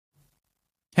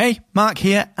Hey, Mark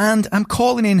here, and I'm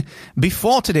calling in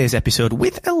before today's episode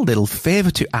with a little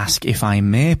favour to ask, if I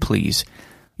may, please.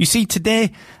 You see,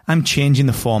 today I'm changing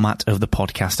the format of the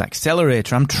Podcast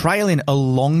Accelerator. I'm trialling a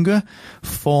longer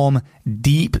form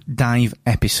deep dive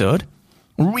episode,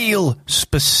 real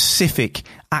specific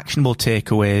actionable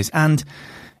takeaways, and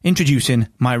introducing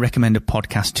my recommended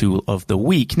podcast tool of the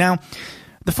week. Now,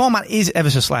 the format is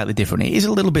ever so slightly different. It is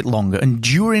a little bit longer, and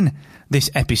during this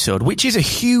episode, which is a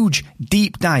huge,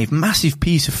 deep dive, massive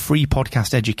piece of free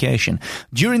podcast education,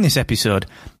 during this episode,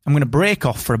 I'm going to break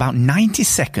off for about 90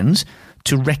 seconds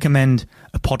to recommend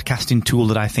a podcasting tool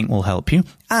that I think will help you.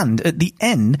 And at the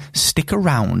end, stick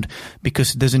around,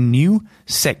 because there's a new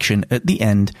section at the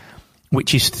end,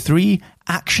 which is 3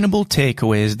 actionable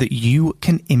takeaways that you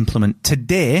can implement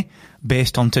today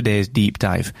based on today's deep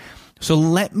dive. So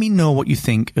let me know what you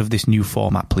think of this new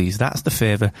format, please. That's the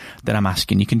favour that I'm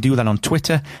asking. You can do that on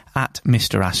Twitter at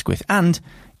Mr. Asquith, and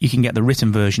you can get the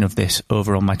written version of this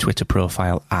over on my Twitter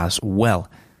profile as well.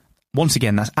 Once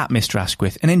again, that's at Mr.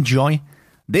 Asquith, and enjoy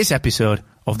this episode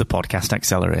of the Podcast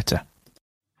Accelerator.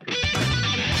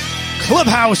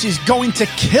 Clubhouse is going to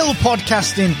kill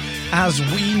podcasting as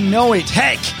we know it.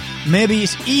 Heck, maybe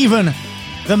it's even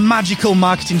the magical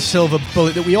marketing silver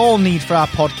bullet that we all need for our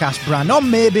podcast brand, or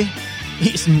maybe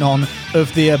it's none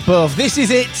of the above. This is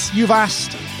it. You've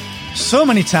asked so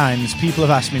many times. People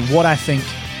have asked me what I think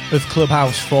of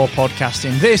Clubhouse for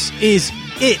podcasting. This is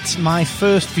it. My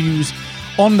first views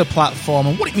on the platform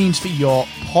and what it means for your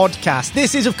podcast.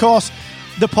 This is, of course,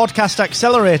 the Podcast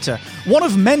Accelerator. One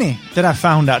of many that I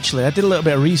found, actually. I did a little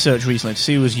bit of research recently to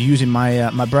see who was using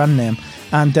my brand name.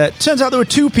 And turns out there were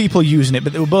 2 people using it,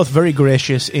 but they were both very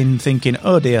gracious in thinking,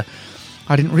 oh dear,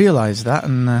 I didn't realise that,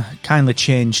 and kindly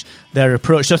changed their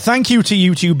approach. So thank you to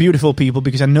you 2 beautiful people,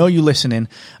 because I know you listening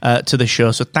to the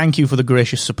show. So thank you for the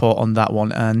gracious support on that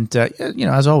one. And,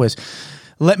 as always,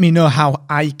 let me know how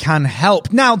I can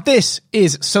help. Now, this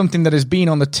is something that has been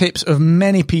on the tips of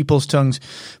many people's tongues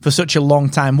for such a long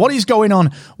time. What is going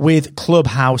on with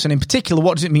Clubhouse? And in particular,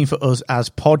 what does it mean for us as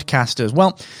podcasters?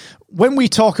 Well, when we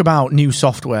talk about new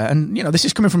software, and this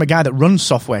is coming from a guy that runs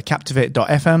software,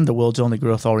 Captivate.fm, the world's only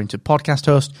growth-oriented podcast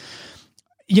host.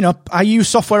 I use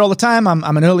software all the time.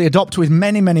 I'm an early adopter with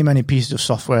many, many, many pieces of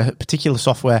software, particular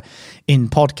software in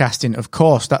podcasting. Of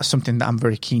course, that's something that I'm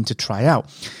very keen to try out.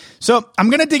 So I'm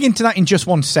going to dig into that in just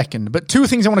 1 second, but 2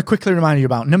 things I want to quickly remind you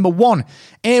about. Number 1,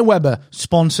 Aweber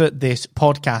sponsor this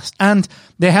podcast, and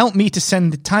they help me to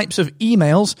send the types of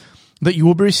emails that you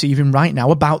will be receiving right now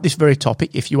about this very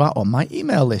topic if you are on my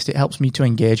email list. It helps me to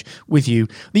engage with you,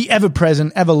 the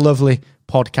ever-present, ever-lovely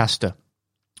podcaster.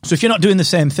 So if you're not doing the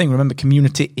same thing, remember,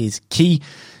 community is key.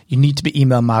 You need to be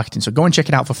email marketing. So go and check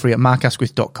it out for free at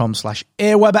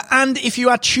markasquith.com/Aweber. And if you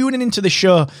are tuning into the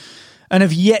show and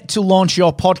have yet to launch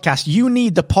your podcast, you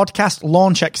need the Podcast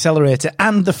Launch Accelerator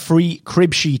and the free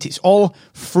crib sheet. It's all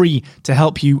free to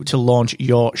help you to launch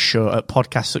your show at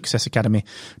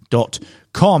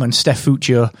podcastsuccessacademy.com. And Steph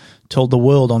Fuccio told the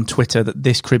world on Twitter that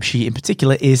this crib sheet in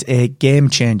particular is a game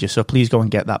changer. So please go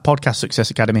and get that,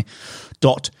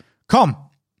 podcastsuccessacademy.com.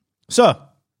 So,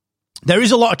 there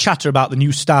is a lot of chatter about the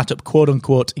new startup,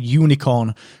 quote-unquote,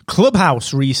 unicorn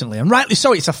Clubhouse recently, and rightly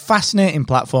so. It's a fascinating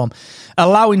platform,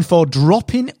 allowing for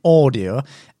drop-in audio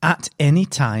at any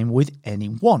time with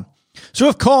anyone. So,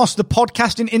 of course, the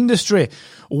podcasting industry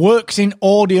works in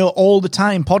audio all the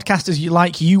time. Podcasters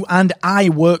like you and I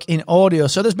work in audio.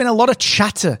 So, there's been a lot of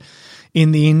chatter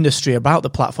in the industry about the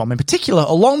platform, in particular,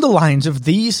 along the lines of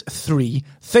these 3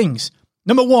 things.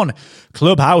 Number 1,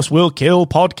 Clubhouse will kill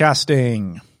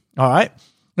podcasting. All right.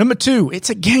 Number 2,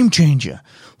 it's a game changer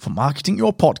for marketing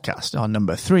your podcast. Or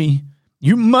number 3,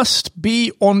 you must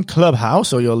be on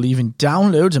Clubhouse or you're leaving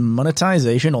downloads and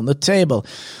monetization on the table.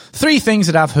 3 things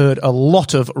that I've heard a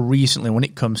lot of recently when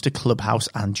it comes to Clubhouse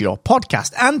and your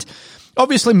podcast. And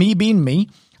obviously, me being me,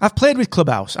 I've played with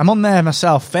Clubhouse. I'm on there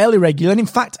myself fairly regularly. And in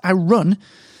fact, I run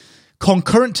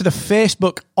concurrent to the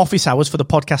Facebook office hours for the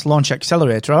Podcast Launch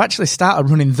Accelerator. I've actually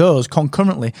started running those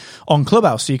concurrently on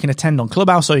Clubhouse. So you can attend on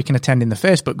Clubhouse or you can attend in the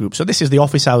Facebook group. So this is the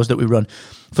office hours that we run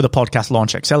for the Podcast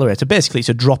Launch Accelerator. Basically, it's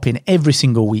a drop-in every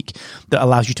single week that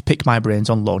allows you to pick my brains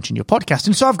on launching your podcast.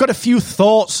 And so I've got a few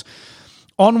thoughts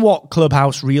on what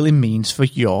Clubhouse really means for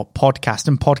your podcast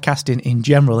and podcasting in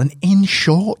general. And in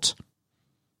short,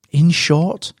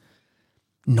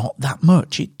 not that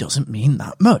much. It doesn't mean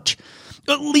that much.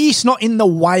 At least not in the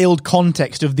wild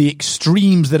context of the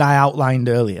extremes that I outlined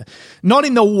earlier. Not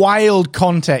in the wild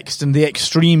context and the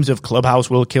extremes of Clubhouse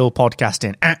will kill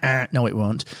podcasting. No, it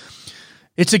won't.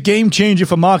 It's a game changer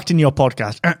for marketing your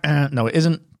podcast. No, it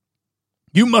isn't.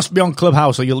 You must be on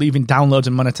Clubhouse or you're leaving downloads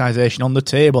and monetization on the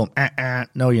table.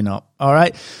 No, you're not. All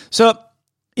right. So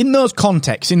in those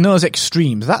contexts, in those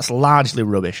extremes, that's largely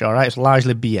rubbish. All right. It's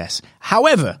largely BS.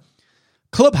 However,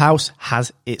 Clubhouse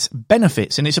has its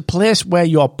benefits, and it's a place where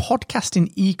your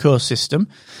podcasting ecosystem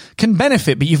can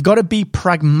benefit, but you've got to be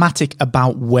pragmatic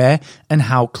about where and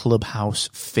how Clubhouse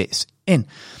fits in.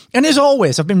 And as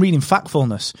always, I've been reading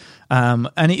Factfulness,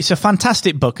 and it's a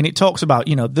fantastic book, and it talks about,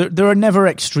 there are never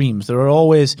extremes. There are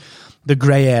always the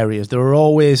grey areas. There are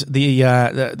always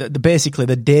the basically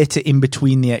the data in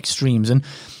between the extremes. And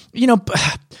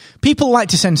people like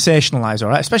to sensationalize, all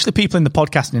right? Especially people in the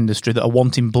podcasting industry that are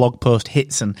wanting blog post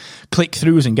hits and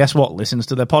click-throughs, and guess what? Listens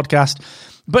to their podcast.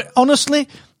 But honestly,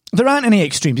 there aren't any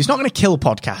extremes. It's not going to kill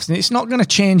podcasting. It's not going to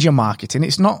change your marketing.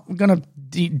 It's not going to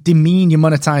demean your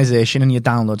monetization and your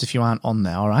downloads if you aren't on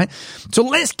there, all right? So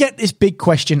let's get this big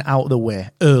question out of the way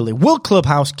early. Will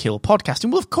Clubhouse kill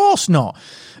podcasting? Well, of course not.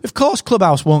 Of course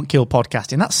Clubhouse won't kill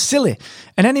podcasting. That's silly.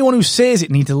 And anyone who says it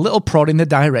needs a little prod in the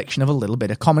direction of a little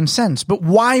bit of common sense. But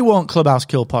why won't Clubhouse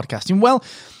kill podcasting? Well,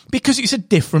 because it's a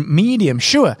different medium.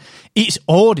 Sure, it's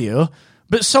audio,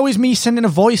 but so is me sending a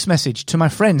voice message to my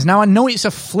friends. Now, I know it's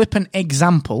a flippant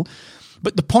example,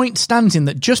 but the point stands in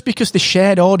that just because the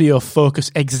shared audio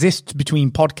focus exists between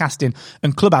podcasting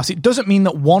and Clubhouse, it doesn't mean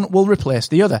that one will replace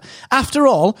the other. After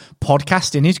all,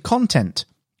 podcasting is content.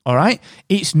 All right?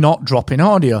 It's not dropping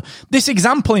audio. This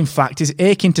example, in fact, is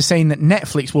akin to saying that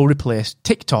Netflix will replace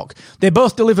TikTok. They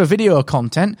both deliver video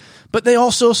content, but they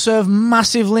also serve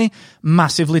massively,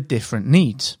 massively different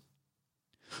needs.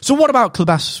 So what about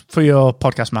Clubhouse for your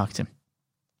podcast marketing?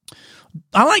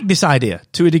 I like this idea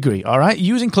to a degree, all right?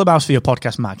 Using Clubhouse for your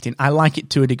podcast marketing, I like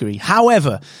it to a degree.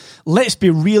 However, let's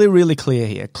be really, really clear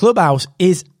here. Clubhouse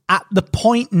is at the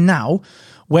point now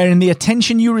wherein the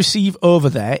attention you receive over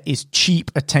there is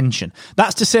cheap attention.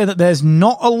 That's to say that there's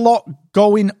not a lot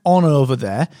going on over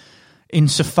there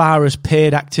insofar as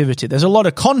paid activity. There's a lot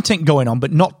of content going on,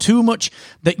 but not too much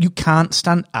that you can't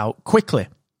stand out quickly.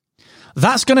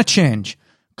 That's going to change.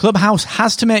 Clubhouse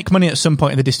has to make money at some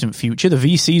point in the distant future. The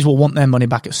VCs will want their money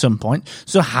back at some point.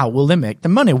 So how will they make the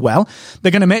money? Well,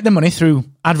 they're going to make the money through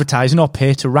advertising or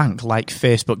pay to rank, like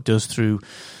Facebook does through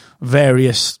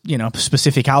various,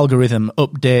 specific algorithm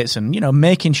updates and,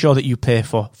 making sure that you pay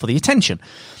for the attention.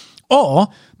 Or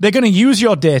they're going to use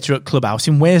your data at Clubhouse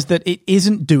in ways that it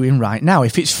isn't doing right now.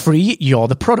 If it's free, you're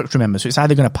the product, remember. So it's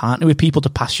either going to partner with people to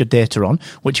pass your data on,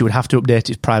 which you would have to update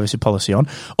its privacy policy on,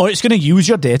 or it's going to use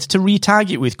your data to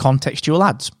retarget with contextual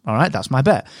ads. All right, that's my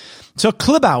bet. So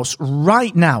Clubhouse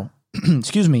right now,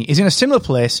 is in a similar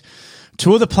place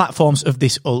to other platforms of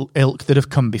this ilk that have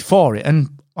come before it, and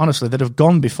honestly, that have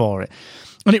gone before it.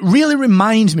 And it really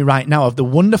reminds me right now of the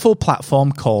wonderful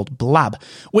platform called Blab,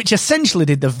 which essentially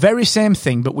did the very same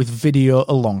thing, but with video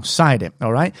alongside it,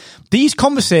 all right? These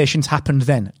conversations happened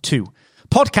then, too.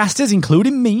 Podcasters,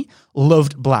 including me,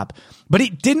 loved Blab, but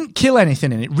it didn't kill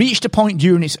anything, and it reached a point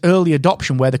during its early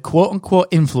adoption where the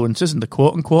quote-unquote influencers and the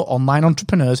quote-unquote online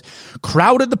entrepreneurs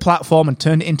crowded the platform and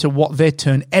turned it into what they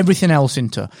turn everything else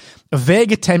into, a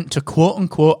vague attempt to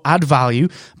quote-unquote add value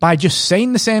by just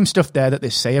saying the same stuff there that they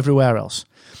say everywhere else.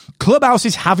 Clubhouse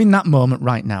is having that moment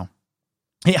right now.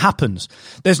 It happens.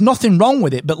 There's nothing wrong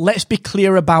with it, but let's be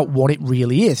clear about what it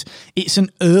really is. It's an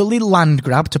early land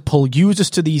grab to pull users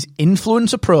to these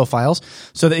influencer profiles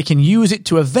so that they can use it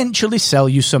to eventually sell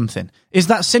you something. Is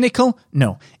that cynical?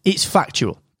 No, it's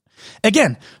factual.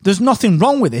 Again, there's nothing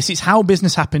wrong with this. It's how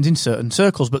business happens in certain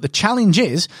circles. But the challenge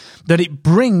is that it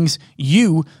brings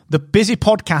you, the busy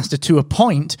podcaster, to a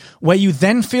point where you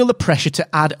then feel the pressure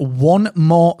to add one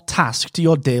more task to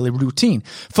your daily routine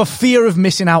for fear of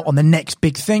missing out on the next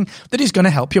big thing that is going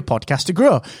to help your podcast to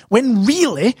grow. When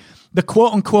really, the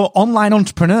quote-unquote online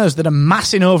entrepreneurs that are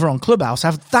massing over on Clubhouse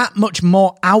have that much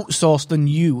more outsourced than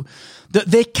you that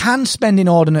they can spend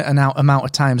inordinate amount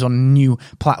of times on new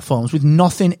platforms with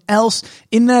nothing else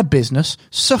in their business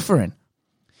suffering.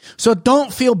 So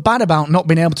don't feel bad about not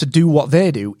being able to do what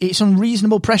they do. It's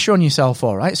unreasonable pressure on yourself,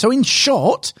 all right? So in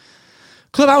short,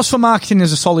 Clubhouse for marketing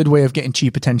is a solid way of getting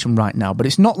cheap attention right now, but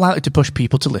it's not likely to push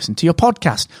people to listen to your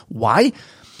podcast. Why?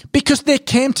 Because they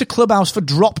came to Clubhouse for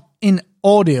drop-in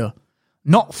audio,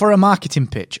 not for a marketing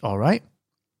pitch, all right?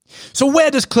 So where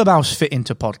does Clubhouse fit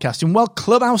into podcasting? Well,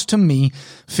 Clubhouse to me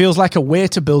feels like a way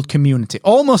to build community,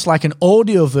 almost like an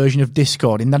audio version of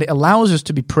Discord in that it allows us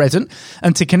to be present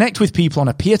and to connect with people on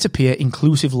a peer-to-peer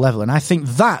inclusive level. And I think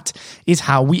that is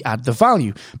how we add the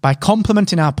value, by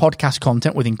complementing our podcast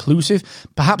content with inclusive,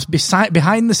 perhaps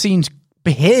behind-the-scenes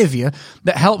behavior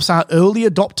that helps our early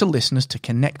adopter listeners to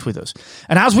connect with us.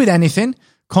 And as with anything,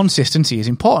 consistency is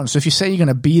important. So if you say you're going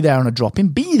to be there on a drop-in,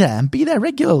 be there and be there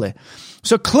regularly.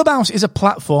 So Clubhouse is a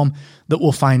platform that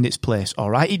will find its place, all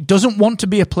right? It doesn't want to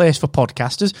be a place for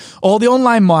podcasters or the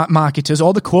online marketers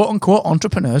or the quote-unquote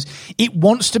entrepreneurs. It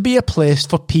wants to be a place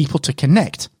for people to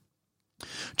connect.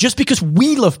 Just because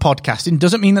we love podcasting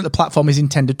doesn't mean that the platform is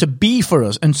intended to be for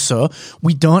us, and so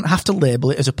we don't have to label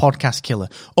it as a podcast killer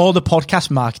or the podcast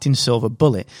marketing silver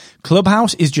bullet.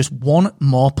 Clubhouse is just one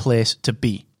more place to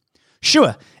be.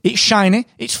 Sure, it's shiny,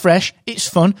 it's fresh, it's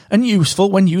fun and useful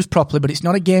when used properly, but it's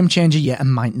not a game changer yet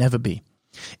and might never be.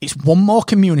 It's one more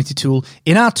community tool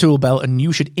in our tool belt, and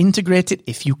you should integrate it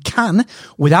if you can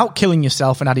without killing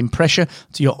yourself and adding pressure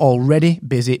to your already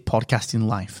busy podcasting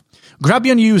life. Grab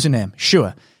your username,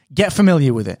 sure, get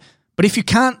familiar with it. But if you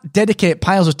can't dedicate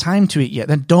piles of time to it yet,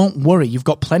 then don't worry. You've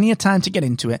got plenty of time to get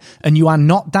into it, and you are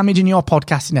not damaging your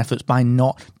podcasting efforts by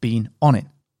not being on it.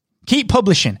 Keep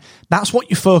publishing. That's what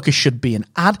your focus should be, and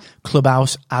add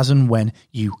Clubhouse as and when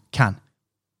you can.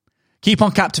 Keep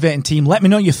on captivating, team. Let me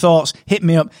know your thoughts. Hit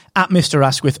me up at Mr.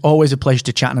 Asquith. Always a pleasure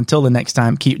to chat. And until the next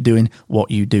time, keep doing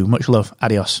what you do. Much love.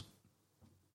 Adios.